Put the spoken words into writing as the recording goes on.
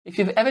If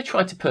you've ever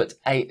tried to put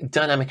a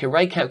dynamic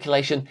array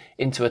calculation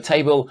into a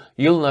table,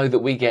 you'll know that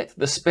we get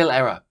the spill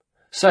error.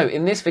 So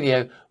in this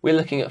video, we're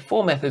looking at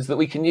 4 methods that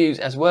we can use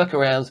as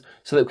workarounds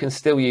so that we can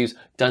still use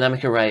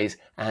dynamic arrays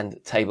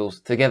and tables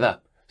together.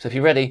 So if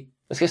you're ready,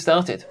 let's get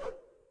started.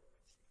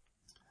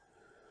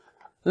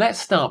 Let's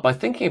start by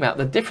thinking about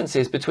the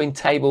differences between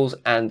tables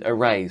and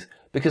arrays,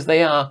 because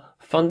they are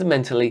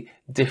fundamentally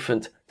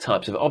different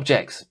types of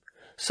objects.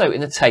 So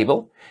in a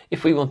table,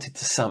 if we wanted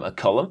to sum a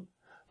column,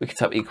 we could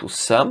type equals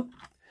sum,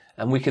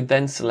 and we could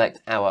then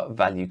select our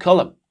value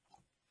column.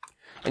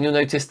 And you'll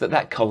notice that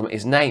that column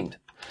is named.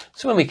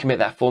 So when we commit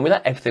that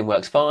formula, everything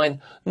works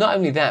fine. Not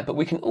only that, but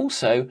we can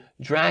also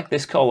drag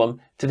this column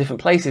to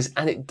different places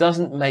and it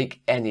doesn't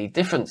make any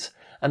difference.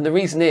 And the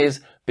reason is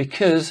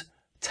because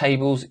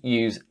tables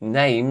use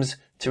names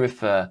to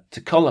refer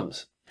to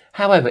columns.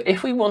 However,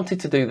 if we wanted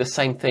to do the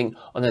same thing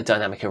on a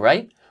dynamic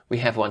array, we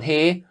have one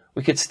here,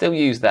 we could still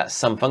use that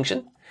sum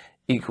function,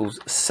 equals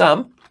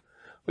sum.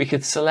 We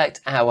could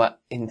select our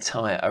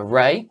entire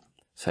array,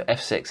 so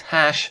F6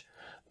 hash,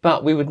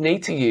 but we would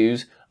need to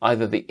use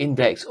either the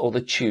index or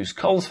the choose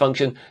cols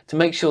function to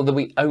make sure that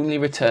we only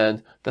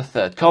returned the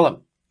third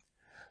column.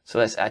 So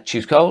let's add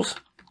choose cols.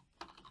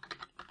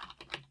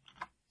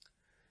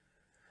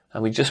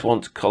 And we just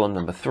want column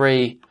number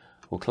 3.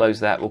 We'll close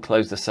that, we'll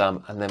close the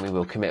sum, and then we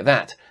will commit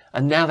that.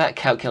 And now that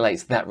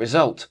calculates that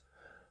result.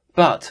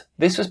 But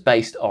this was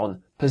based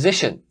on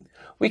position.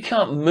 We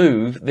can't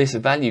move this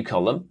value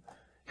column.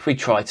 If we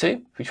try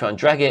and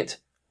drag it,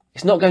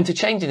 it's not going to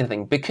change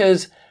anything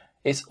because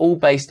it's all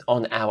based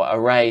on our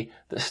array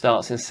that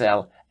starts in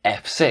cell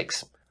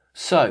F6.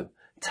 So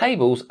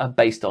tables are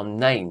based on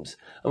names,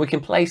 and we can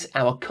place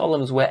our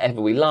columns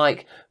wherever we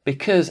like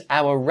because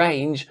our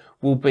range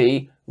will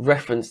be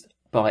referenced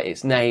by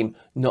its name,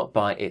 not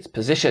by its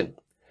position.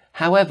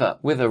 However,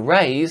 with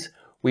arrays,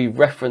 we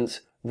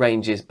reference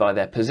ranges by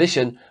their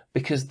position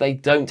because they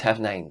don't have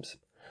names.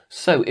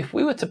 So if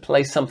we were to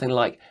place something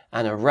like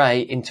an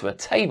array into a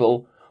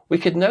table, we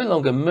could no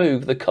longer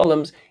move the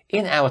columns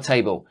in our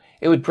table.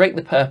 It would break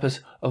the purpose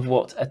of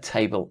what a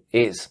table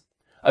is.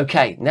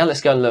 Okay, now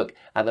let's go and look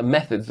at the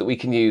methods that we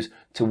can use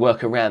to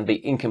work around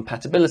the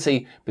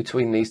incompatibility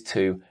between these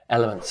two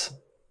elements.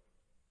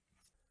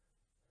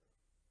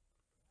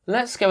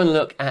 Let's go and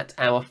look at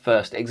our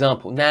first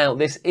example. Now,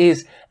 this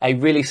is a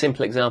really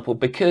simple example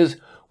because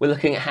we're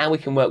looking at how we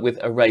can work with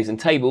arrays and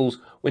tables.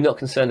 We're not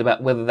concerned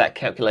about whether that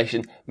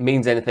calculation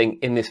means anything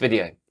in this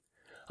video.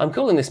 I'm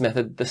calling this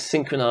method the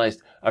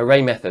synchronized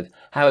array method.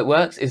 How it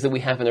works is that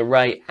we have an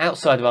array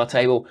outside of our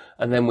table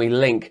and then we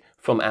link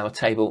from our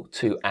table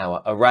to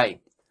our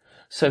array.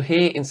 So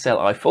here in cell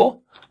I4,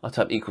 I'll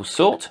type equals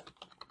sort,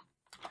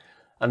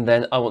 and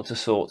then I want to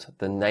sort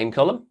the name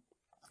column,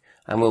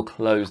 and we'll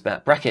close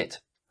that bracket.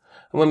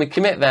 And when we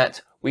commit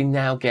that, we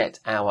now get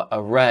our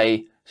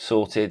array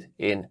sorted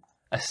in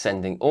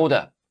ascending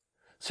order.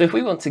 So if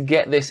we want to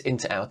get this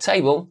into our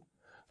table,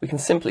 we can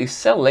simply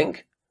cell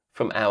link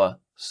from our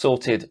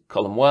sorted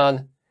column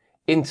 1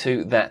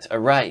 into that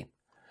array.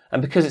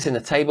 And because it's in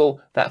a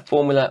table, that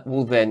formula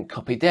will then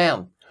copy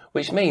down,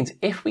 which means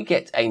if we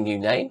get a new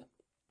name,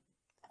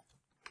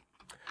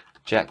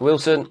 Jack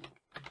Wilson,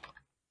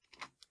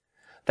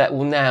 that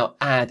will now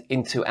add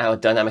into our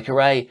dynamic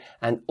array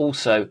and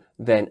also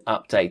then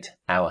update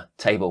our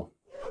table.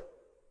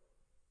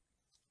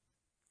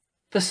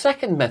 The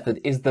second method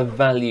is the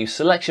value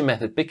selection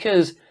method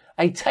because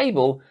a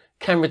table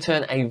can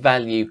return a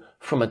value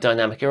from a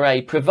dynamic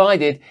array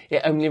provided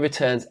it only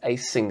returns a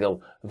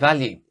single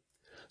value.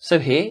 So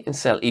here in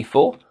cell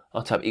E4,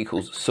 I'll type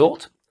equals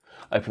sort,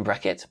 open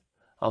bracket,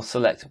 I'll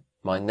select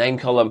my name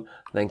column,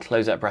 then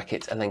close that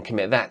bracket and then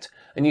commit that.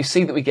 And you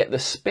see that we get the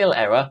spill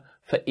error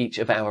for each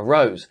of our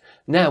rows.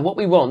 Now what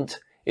we want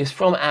is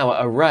from our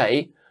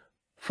array,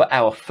 for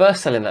our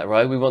first cell in that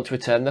row, we want to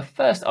return the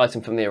first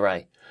item from the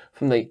array.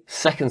 From the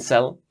second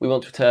cell, we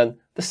want to return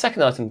the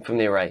second item from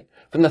the array.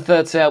 From the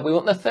third cell, we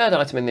want the third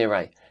item in the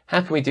array.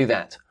 How can we do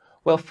that?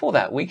 Well, for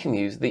that, we can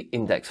use the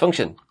index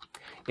function.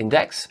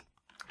 Index,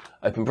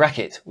 open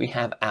bracket, we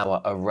have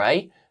our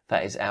array,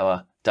 that is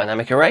our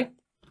dynamic array.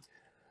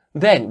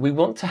 Then we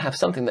want to have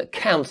something that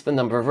counts the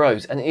number of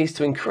rows, and it needs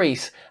to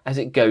increase as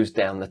it goes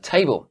down the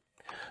table.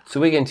 So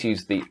we're going to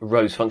use the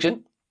rows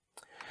function,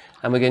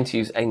 and we're going to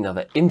use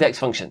another index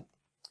function.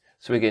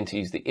 So we're going to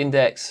use the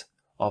index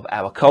of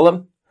our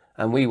column,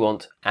 and we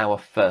want our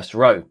first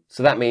row.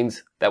 So that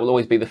means that will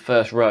always be the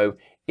first row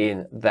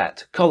in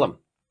that column.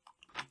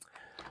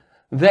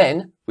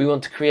 Then we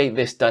want to create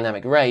this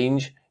dynamic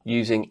range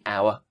using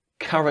our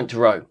current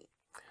row.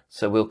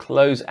 So we'll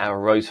close our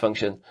rows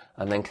function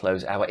and then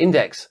close our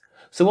index.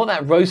 So what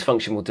that rows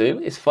function will do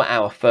is for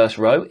our first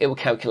row, it will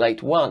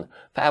calculate 1.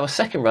 For our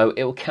second row,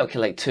 it will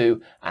calculate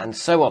 2, and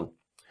so on.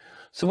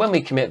 So when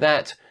we commit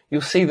that,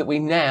 you'll see that we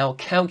now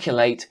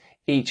calculate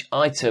each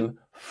item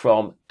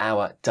from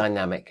our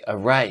dynamic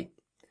array.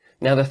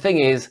 Now the thing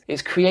is,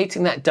 it's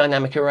creating that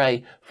dynamic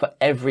array for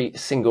every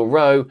single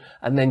row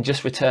and then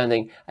just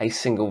returning a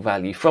single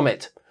value from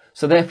it.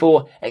 So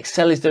therefore,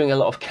 Excel is doing a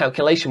lot of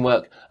calculation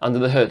work under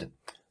the hood.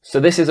 So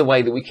this is a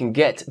way that we can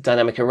get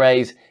dynamic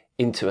arrays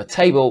into a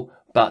table,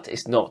 but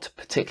it's not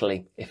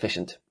particularly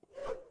efficient.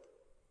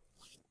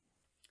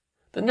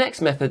 The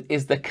next method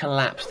is the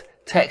collapsed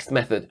text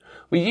method.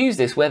 We use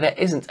this where there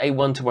isn't a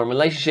one-to-one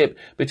relationship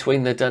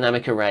between the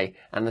dynamic array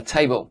and the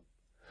table.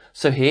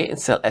 So here in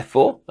cell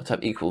F4, I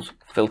type equals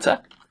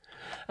filter,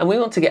 and we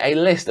want to get a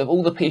list of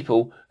all the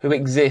people who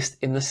exist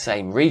in the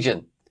same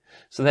region.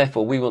 So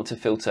therefore we want to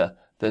filter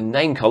the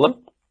name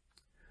column,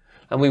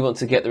 and we want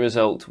to get the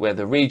result where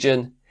the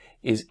region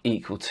is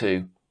equal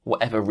to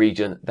whatever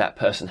region that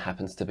person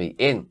happens to be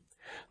in.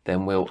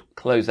 Then we'll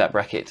close that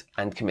bracket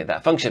and commit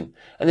that function.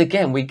 And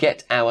again, we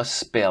get our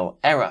spill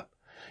error.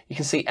 You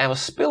can see our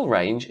spill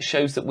range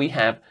shows that we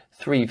have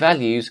 3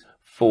 values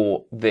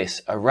for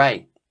this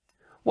array.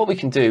 What we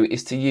can do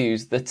is to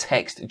use the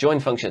text join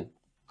function.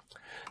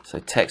 So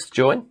text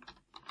join,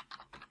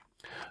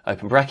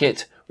 open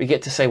bracket, we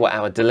get to say what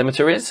our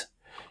delimiter is.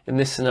 In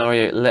this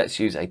scenario, let's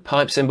use a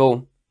pipe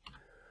symbol.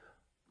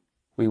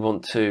 We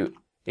want to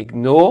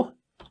ignore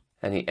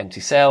any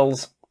empty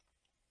cells,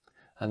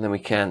 and then we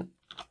can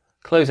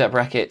close that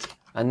bracket.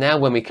 And now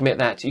when we commit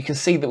that, you can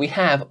see that we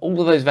have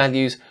all of those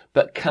values,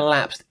 but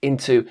collapsed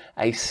into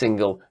a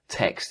single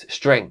text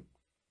string.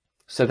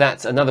 So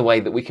that's another way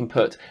that we can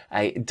put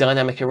a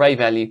dynamic array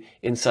value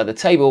inside the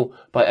table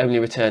by only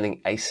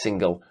returning a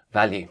single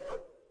value.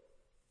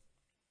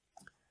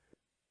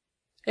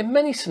 In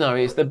many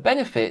scenarios, the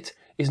benefit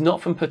is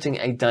not from putting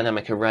a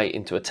dynamic array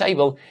into a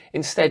table,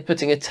 instead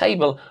putting a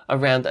table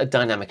around a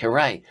dynamic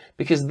array,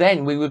 because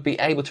then we would be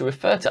able to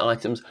refer to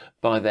items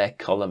by their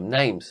column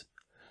names.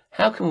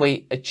 How can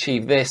we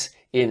achieve this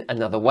in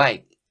another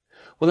way?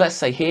 Well, let's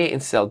say here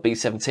in cell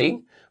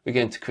B17, we're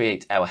going to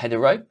create our header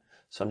row.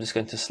 So I'm just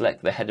going to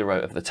select the header row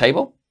of the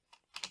table.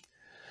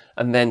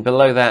 And then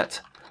below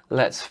that,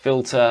 let's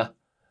filter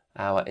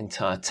our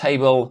entire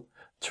table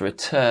to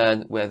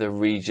return where the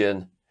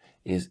region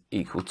is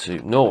equal to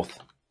north.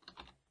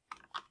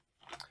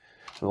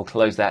 And we'll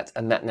close that,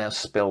 and that now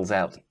spills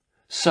out.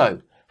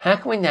 So how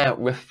can we now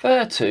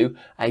refer to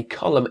a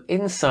column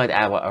inside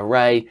our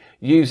array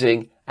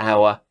using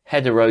our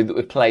header row that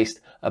we've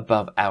placed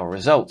above our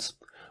results?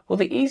 Well,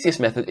 the easiest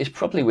method is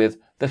probably with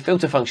the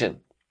filter function.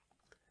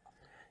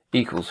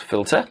 Equals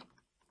filter,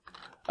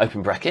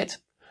 open bracket,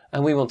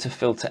 and we want to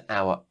filter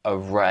our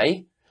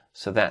array.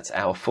 So that's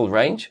our full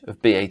range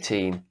of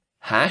B18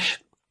 hash.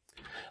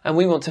 And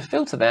we want to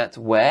filter that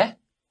where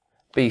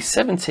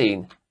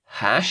B17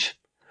 hash,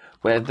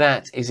 where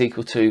that is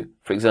equal to,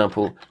 for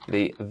example,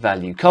 the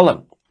value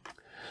column.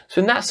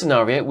 So in that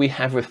scenario, we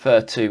have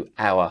referred to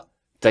our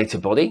data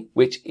body,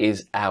 which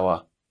is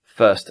our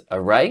first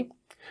array.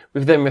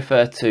 We've then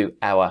referred to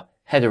our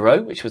header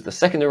row, which was the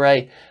second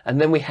array, and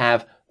then we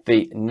have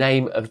the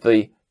name of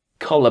the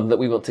column that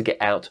we want to get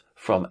out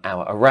from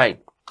our array.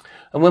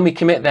 And when we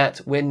commit that,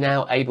 we're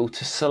now able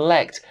to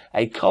select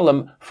a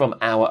column from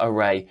our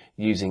array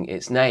using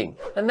its name.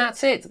 And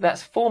that's it.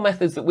 That's 4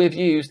 methods that we've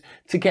used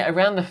to get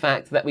around the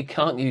fact that we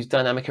can't use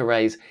dynamic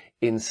arrays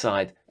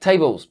inside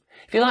tables.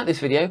 If you like this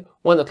video,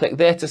 why not click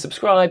there to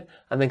subscribe,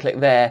 and then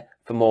click there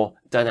for more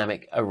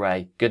dynamic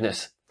array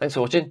goodness. Thanks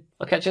for watching.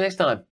 I'll catch you next time.